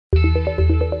Hello,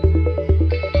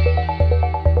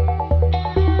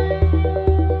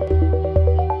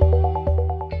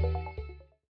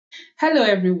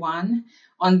 everyone.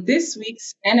 On this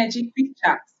week's Energy Quick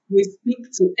Chat, we speak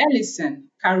to Elison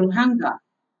Karuhanga,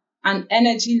 an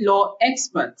energy law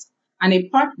expert and a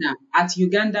partner at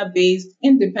Uganda-based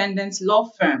independent law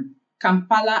firm,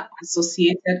 Kampala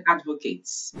Associated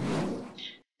Advocates.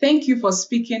 Thank you for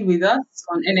speaking with us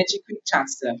on Energy Quick Chat,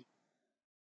 sir.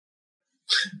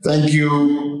 Thank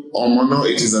you, Omono.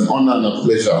 It is an honor and a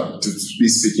pleasure to be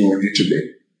speaking with you today.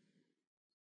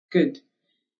 Good.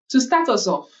 To start us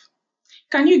off,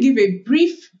 can you give a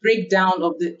brief breakdown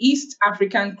of the East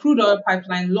African Crude Oil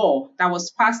Pipeline Law that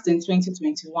was passed in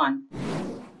 2021?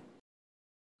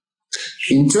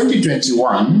 In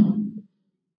 2021,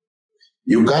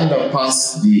 Uganda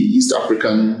passed the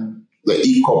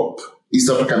EACOP, East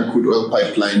African Crude Oil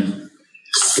Pipeline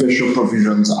Special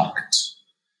Provisions Act.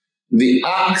 The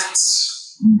Act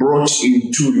brought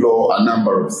into law a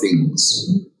number of things.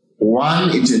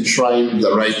 One, it enshrined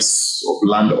the rights of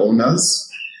landowners.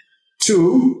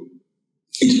 Two,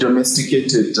 it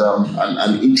domesticated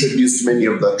and introduced many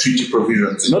of the treaty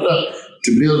provisions. In order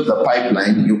to build the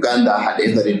pipeline, Uganda had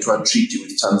entered into a treaty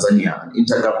with Tanzania, an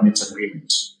intergovernment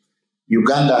agreement.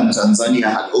 Uganda and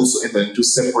Tanzania had also entered into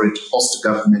separate host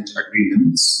government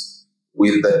agreements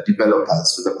with the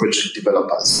developers, with the project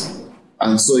developers.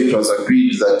 And so it was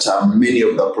agreed that many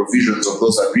of the provisions of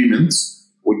those agreements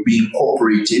would be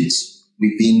incorporated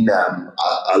within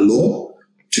a law,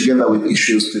 together with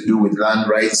issues to do with land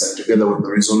rights and together with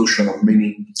the resolution of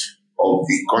many of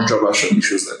the controversial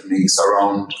issues that may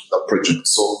surround the project.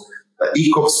 So the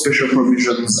EACOP Special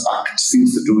Provisions Act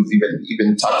seems to do with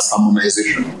even tax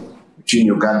harmonization between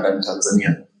Uganda and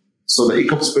Tanzania. So the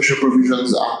EACOP Special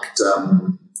Provisions Act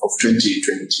of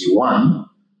 2021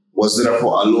 was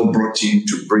therefore a law brought in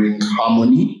to bring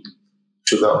harmony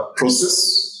to the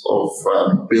process of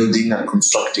building and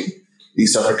constructing the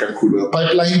East African Crude Oil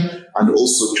Pipeline, and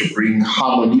also to bring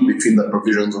harmony between the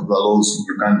provisions of the laws in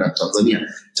Uganda and Tanzania.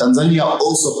 Tanzania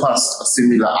also passed a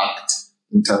similar act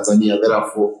in Tanzania.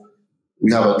 Therefore,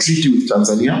 we have a treaty with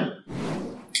Tanzania,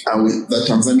 and with the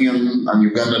Tanzanian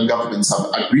and Ugandan governments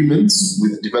have agreements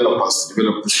with developers to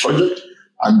develop this project,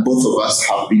 and both of us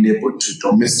have been able to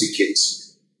domesticate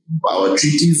our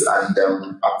treaties and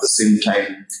at the same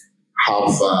time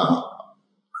have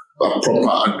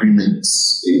proper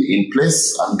agreements in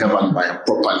place and governed by a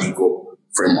proper legal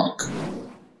framework. So,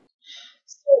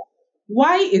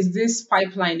 why is this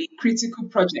pipeline a critical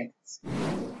project?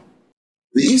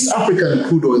 The East African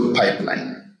Crude Oil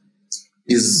Pipeline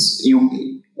is a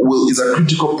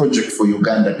critical project for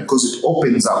Uganda because it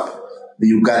opens up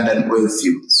the Ugandan oil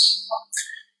fields.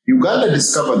 Uganda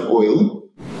discovered oil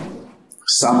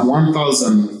some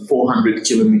 1,400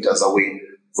 kilometers away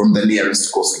from the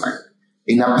nearest coastline,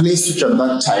 in a place which at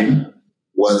that time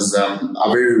was a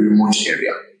very remote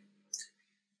area,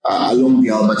 along the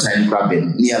Albertine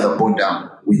Graben, near the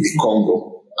border with the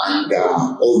Congo, and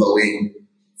all the way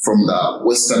from the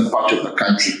western part of the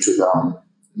country to the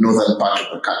northern part of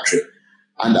the country.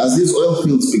 And as these oil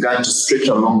fields began to stretch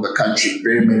along the country,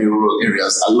 very many rural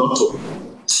areas, a lot of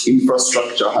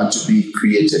infrastructure had to be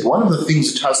created. One of the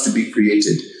things that has to be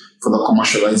created for the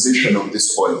commercialization of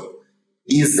this oil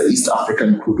is the East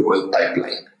African Crude Oil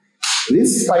Pipeline.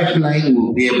 This pipeline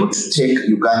will be able to take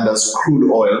Uganda's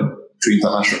crude oil to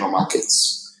international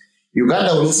markets.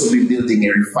 Uganda will also be building a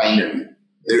refinery.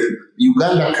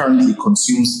 Uganda currently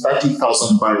consumes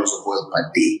 30,000 barrels of oil per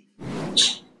day.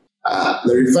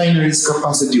 The refinery's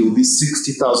capacity will be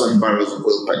 60,000 barrels of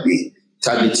oil per day,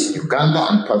 targeting Uganda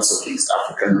and parts of the East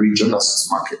African region as its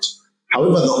market.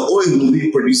 However, the oil we'll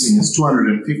be producing is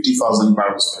 250,000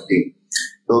 barrels per day.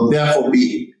 There will therefore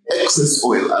be excess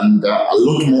oil, and a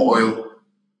lot more oil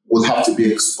will have to be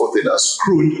exported as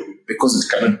crude because it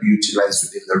cannot be utilized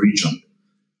within the region.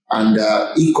 And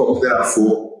EACOP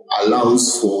therefore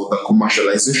allows for the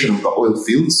commercialization of the oil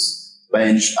fields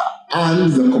and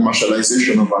the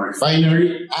commercialization of a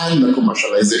refinery and the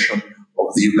commercialization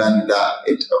of the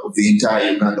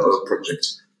entire Uganda oil project.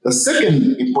 The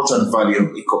second important value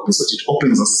of EACOP is that it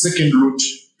opens a second route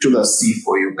to the sea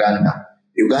for Uganda.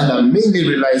 Uganda mainly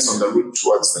relies on the route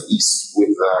towards the east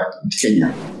with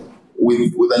Kenya.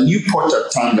 With a new port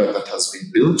at Tanga that has been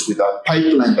built, with a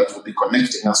pipeline that will be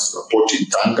connecting us to the port in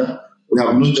Tanga, we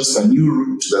have not just a new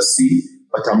route to the sea,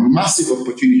 but a massive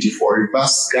opportunity for a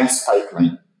reverse gas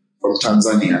pipeline from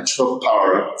Tanzania to help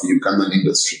power up the Ugandan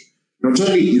industry. Not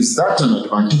only is that an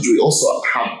advantage, we also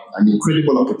have an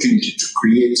incredible opportunity to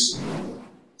create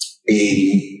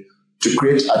a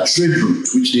trade route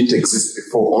which didn't exist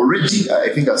before. Already, I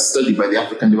think a study by the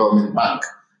African Development Bank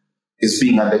is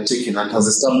being undertaken and has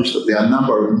established that there are a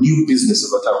number of new businesses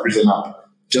that have risen up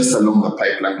just along the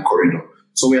pipeline corridor.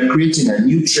 So we are creating a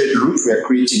new trade route. We are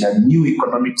creating a new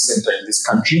economic center in this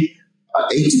country.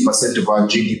 80% of our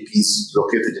GDP is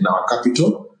located in our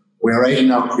capital. We are right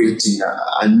now creating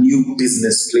a new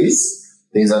business place.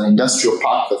 There's an industrial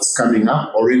park that's coming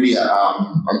up. Already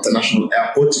international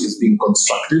airport is being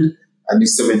constructed and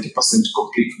is 70%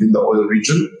 complete in the oil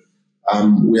region.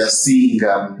 We are seeing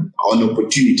an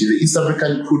opportunity. The East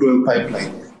African crude oil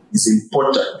pipeline is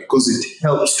important because it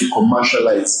helps to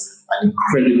commercialize an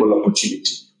incredible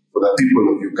opportunity for the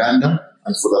people of Uganda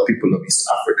and for the people of East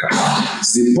Africa.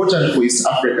 It's important for East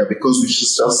Africa because we should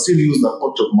still use the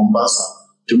port of Mombasa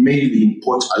to mainly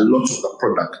import a lot of the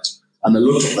product and a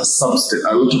lot of the substance,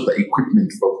 a lot of the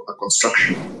equipment for the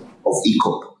construction of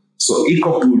ECOP. So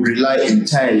ECOP would rely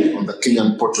entirely on the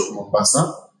Kenyan port of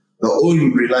Mombasa. The oil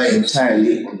would rely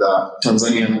entirely on the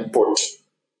Tanzanian port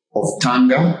of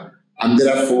Tanga. And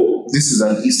therefore, this is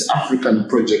an East African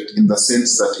project in the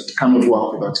sense that it cannot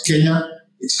work without Kenya,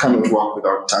 it cannot work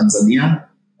without Tanzania,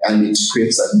 and it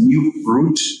creates a new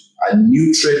route, a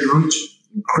new trade route,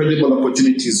 incredible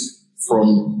opportunities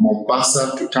from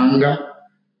Mombasa to Tanga.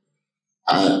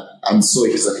 And so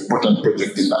it is an important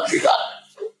project in that regard.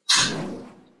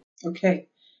 Okay.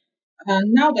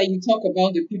 Now that you talk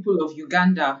about the people of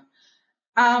Uganda,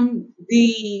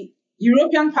 the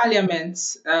European Parliament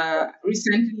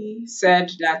recently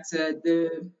said that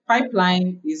the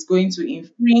pipeline is going to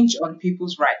infringe on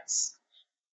people's rights.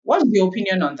 What's your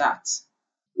opinion on that?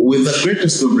 With the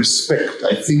greatest of respect,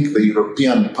 I think the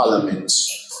European Parliament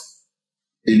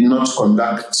did not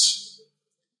conduct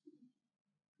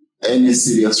any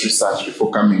serious research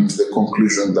before coming to the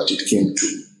conclusion that it came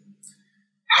to.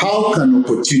 How can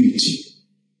opportunity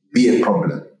be a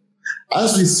problem?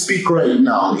 As we speak right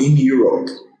now in Europe,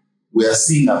 we are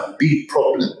seeing a big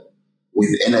problem with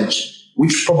energy,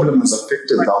 which problem has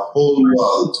affected the whole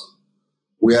world.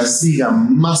 We are seeing a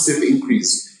massive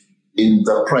increase in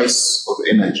the price of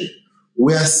energy.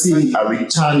 We are seeing a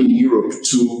return in Europe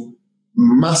to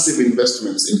massive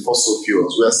investments in fossil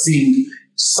fuels. We are seeing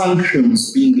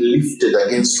sanctions being lifted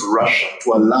against Russia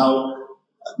to allow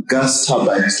gas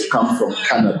turbines to come from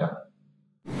Canada.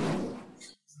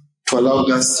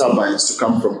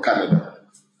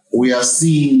 We are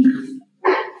seeing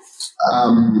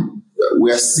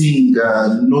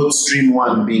Nord Stream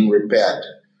 1 being repaired.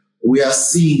 We are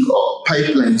seeing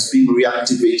pipelines being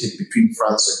reactivated between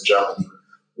France and Germany.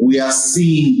 We are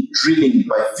seeing drilling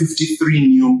by 53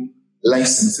 new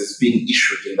licenses being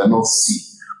issued in the North Sea.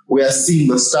 We are seeing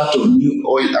the start of new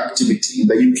oil activity in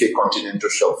the UK continental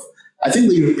shelf. I think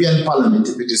the European Parliament,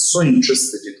 if it is so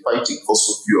interested in fighting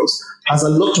fossil fuels, has a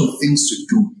lot of things to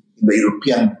do in the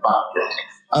European background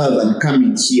other than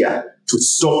coming here to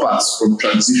stop us from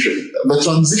transitioning. The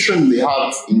transition they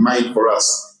have in mind for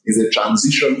us is a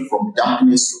transition from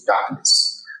darkness to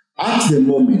darkness. At the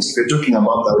moment, if you're talking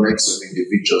about the rights of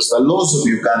individuals, the laws of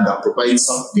Uganda provide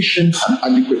sufficient and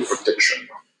adequate protection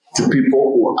to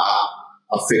people who are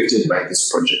affected by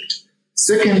this project.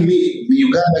 Secondly, the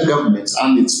Uganda government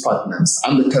and its partners,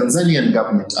 and the Tanzanian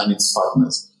government and its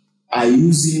partners, are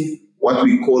using what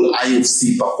we call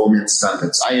IFC performance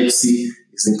standards. IFC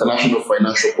is International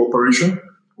Financial Corporation,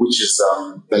 which is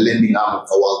the lending arm of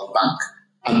the World Bank.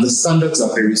 And the standards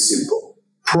are very simple: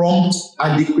 prompt,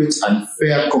 adequate, and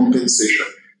fair compensation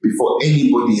before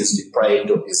anybody is deprived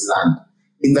of his land.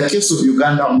 In the case of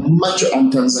Uganda and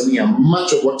Tanzania,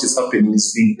 much of what is happening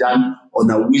is being done on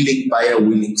a willing buyer,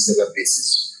 willing seller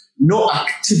basis. No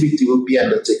activity will be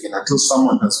undertaken until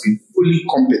someone has been fully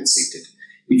compensated.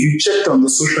 If you checked on the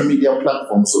social media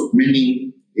platforms of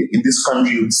many in this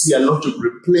country, you'd see a lot of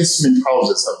replacement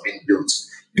houses have been built.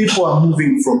 People are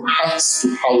moving from huts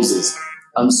to houses.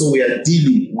 And so we are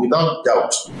dealing, without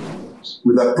doubt,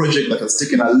 with a project that has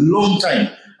taken a long time,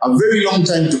 a very long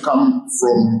time to come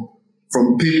from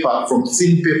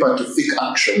thin paper to thick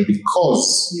action,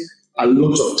 because a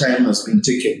lot of time has been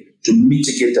taken to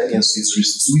mitigate against these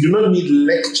risks. We do not need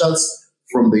lectures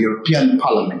from the European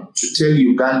Parliament to tell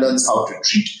Ugandans how to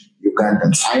treat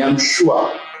Ugandans. I am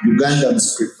sure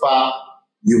Ugandans prefer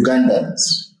Ugandans.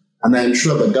 And I am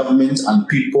sure the government and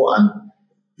people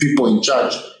in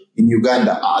charge in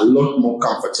Uganda are a lot more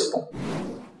comfortable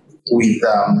with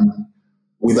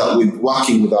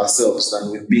working with ourselves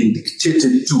than with being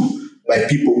dictated to by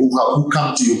people who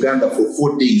come to Uganda for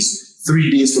 4 days,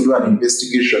 3 days to do an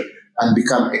investigation and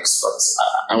become experts.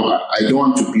 I don't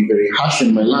want to be very harsh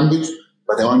in my language,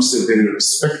 but I want to say very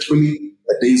respectfully,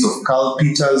 the days of Carl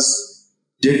Peters,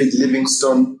 David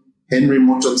Livingstone, Henry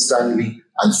Morton Stanley,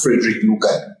 and Frederick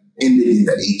Lugard ended in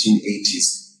the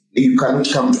 1880s. You cannot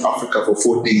come to Africa for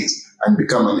 4 days and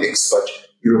become an expert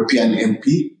European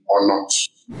MP or not.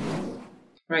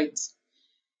 Right.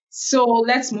 So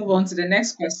let's move on to the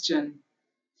next question.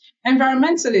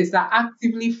 Environmentalists are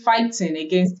actively fighting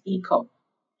against ECOP.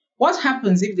 What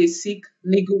happens if they seek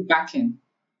legal backing?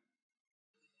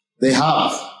 They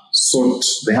have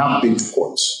been to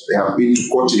court. They have been to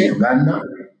court in Uganda.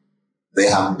 They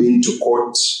have been to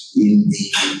court in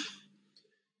the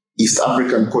East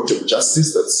African Court of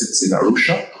Justice that sits in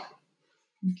Arusha.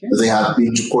 Okay. They have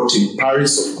been to court in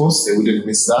Paris, of course. They wouldn't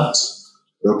miss that.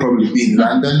 They'll probably be in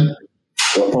London.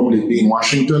 They'll probably be in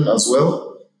Washington as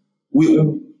well.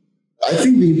 I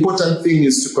think the important thing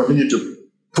is to continue to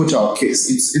put our case.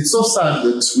 It's so sad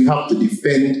that we have to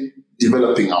defend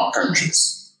developing our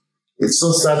countries. It's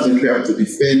so sad that we have to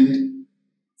defend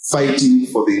fighting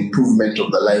for the improvement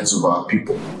of the lives of our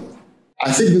people.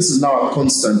 I think this is now a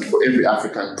constant for every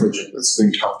African project that's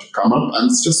going to have to come up, and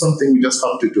it's just something we just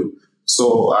have to do.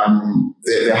 So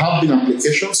there have been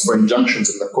applications for injunctions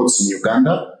in the courts in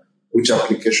Uganda, which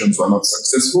applications were not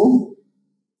successful.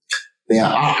 There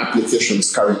are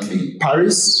applications currently in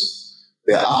Paris.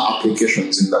 There are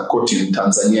applications in the court in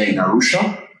Tanzania, in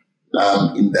Arusha.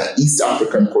 In the East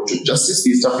African Court of Justice, the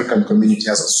East African community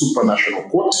has a supranational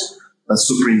court that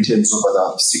superintends over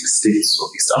the 6 states of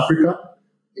East Africa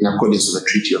in accordance with the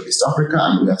Treaty of East Africa,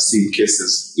 and we have seen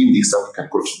cases in the East African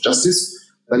Court of Justice.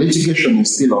 The litigation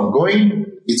is still ongoing.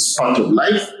 It's part of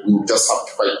life. We will just have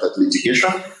to fight that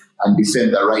litigation and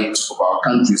defend the right of our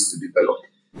countries to develop.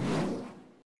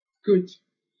 Good.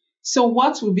 So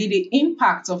what will be the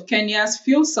impact of Kenya's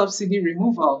fuel subsidy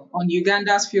removal on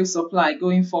Uganda's fuel supply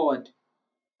going forward?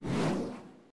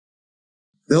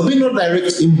 There will be no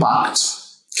direct impact.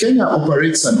 Kenya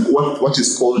operates on what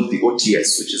is called the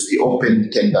OTS, which is the Open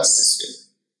Tender System.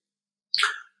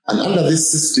 And under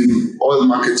this system, oil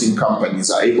marketing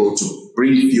companies are able to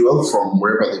bring fuel from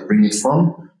wherever they bring it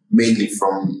from, mainly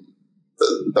from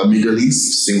the Middle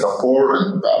East, Singapore,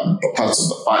 and parts of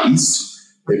the Far East.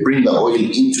 They bring the oil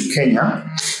into Kenya,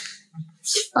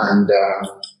 and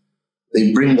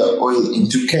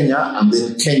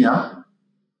then Kenya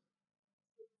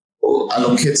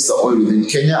allocates the oil within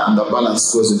Kenya, and the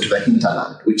balance goes into the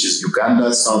hinterland, which is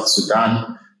Uganda, South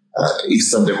Sudan,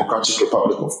 Eastern Democratic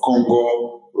Republic of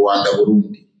Congo, Rwanda,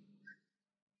 Burundi.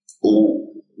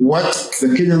 What the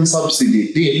Kenyan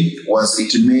subsidy did was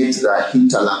it made the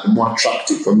hinterland more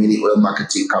attractive for many oil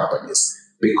marketing companies.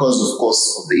 Because, of course,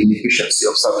 of the inefficiency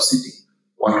of subsidy,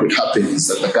 what would happen is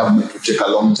that the government would take a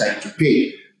long time to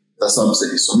pay the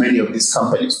subsidy. So many of these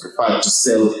companies prefer to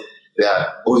sell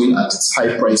their oil at its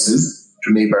high prices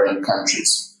to neighboring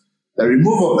countries. The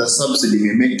removal of the subsidy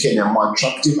may make Kenya more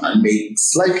attractive and may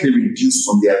slightly reduce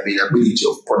from the availability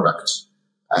of product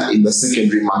in the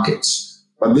secondary market.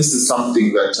 But this is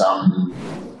something that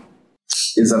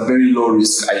is a very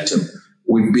low-risk item.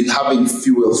 We've been having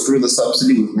fuel through the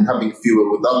subsidy. We've been having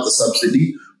fuel without the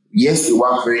subsidy. Yes, we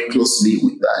work very closely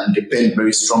with and depend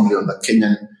very strongly on the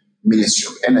Kenyan Ministry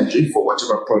of Energy for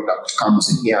whatever product comes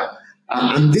in here.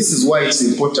 And this is why it's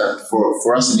important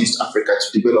for us in East Africa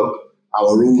to develop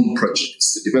our own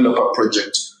projects, to develop a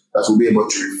project that will be able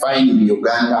to refine in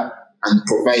Uganda and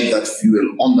provide that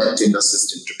fuel on that tender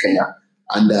system to Kenya.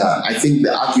 And I think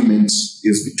the argument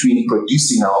is between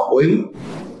producing our oil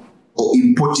or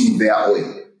importing their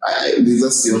oil.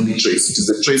 That's the only choice. It is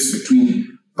a choice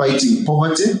between fighting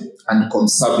poverty and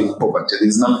conserving poverty.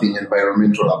 There's nothing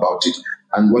environmental about it.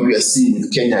 And what we are seeing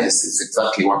with Kenya is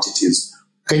exactly what it is.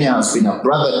 Kenya has been a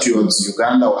brother towards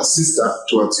Uganda or a sister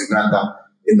towards Uganda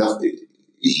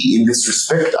in this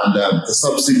respect. And the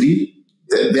subsidy,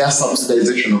 their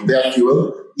subsidization of their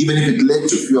fuel, even if it led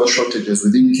to fuel shortages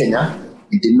within Kenya,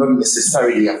 it did not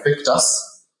necessarily affect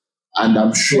us. And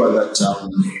I'm sure that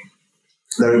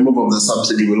the removal of the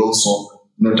subsidy will also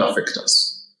not affect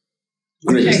us.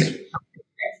 Great.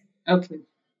 Okay.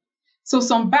 So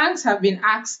some banks have been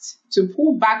asked to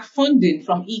pull back funding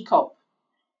from ECOP.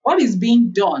 What is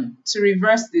being done to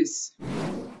reverse this?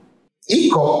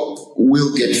 ECOP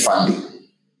will get funding.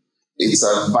 It's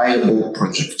a viable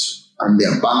project, and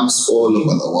there are banks all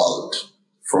over the world.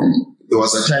 There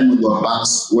was a time when there were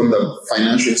banks when the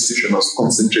financial institution was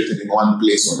concentrated in one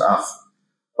place on earth.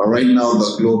 But right now,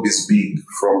 the globe is big,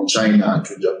 from China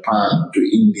to Japan to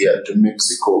India to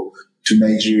Mexico to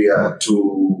Nigeria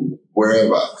to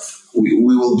wherever. We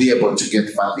will be able to get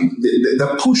funding.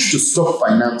 The push to stop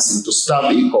financing, to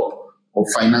starve ECOP of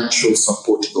financial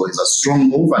support, though, is a strong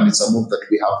move, and it's a move that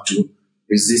we have to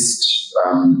resist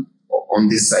on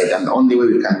this side. And the only way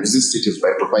we can resist it is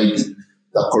by providing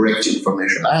the correct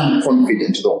information. I am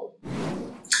confident, though,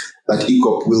 that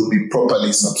ECOP will be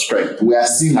properly subscribed. We are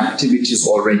seeing activities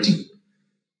already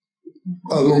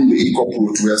along the ECOP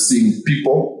route. We are seeing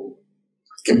people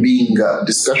being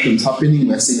discussions happening.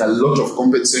 We are seeing a lot of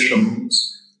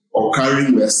compensations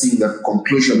occurring. We are seeing the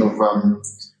conclusion of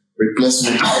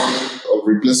replacement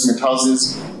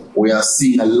houses. We are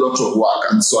seeing a lot of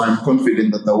work, and so I'm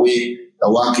confident that the way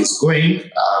the work is going,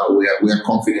 we are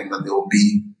confident that there will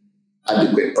be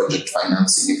adequate project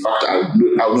financing. In fact, I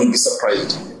would not be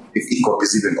surprised if ECOP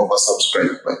is even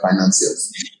oversubscribed by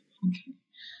financiers.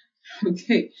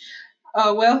 Okay.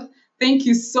 Well, thank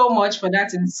you so much for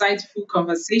that insightful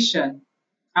conversation.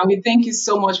 And we thank you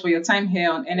so much for your time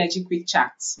here on Energy Quick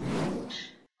Chats.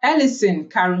 Elison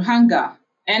Karuhanga,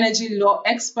 energy law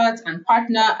expert and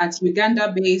partner at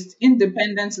Uganda-based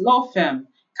independent law firm,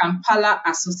 Kampala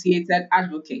Associated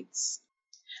Advocates.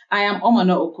 I am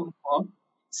Omano Okonkwo.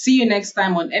 See you next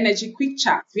time on Energy Quick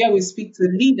Chat, where we speak to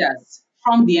leaders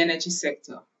from the energy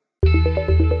sector.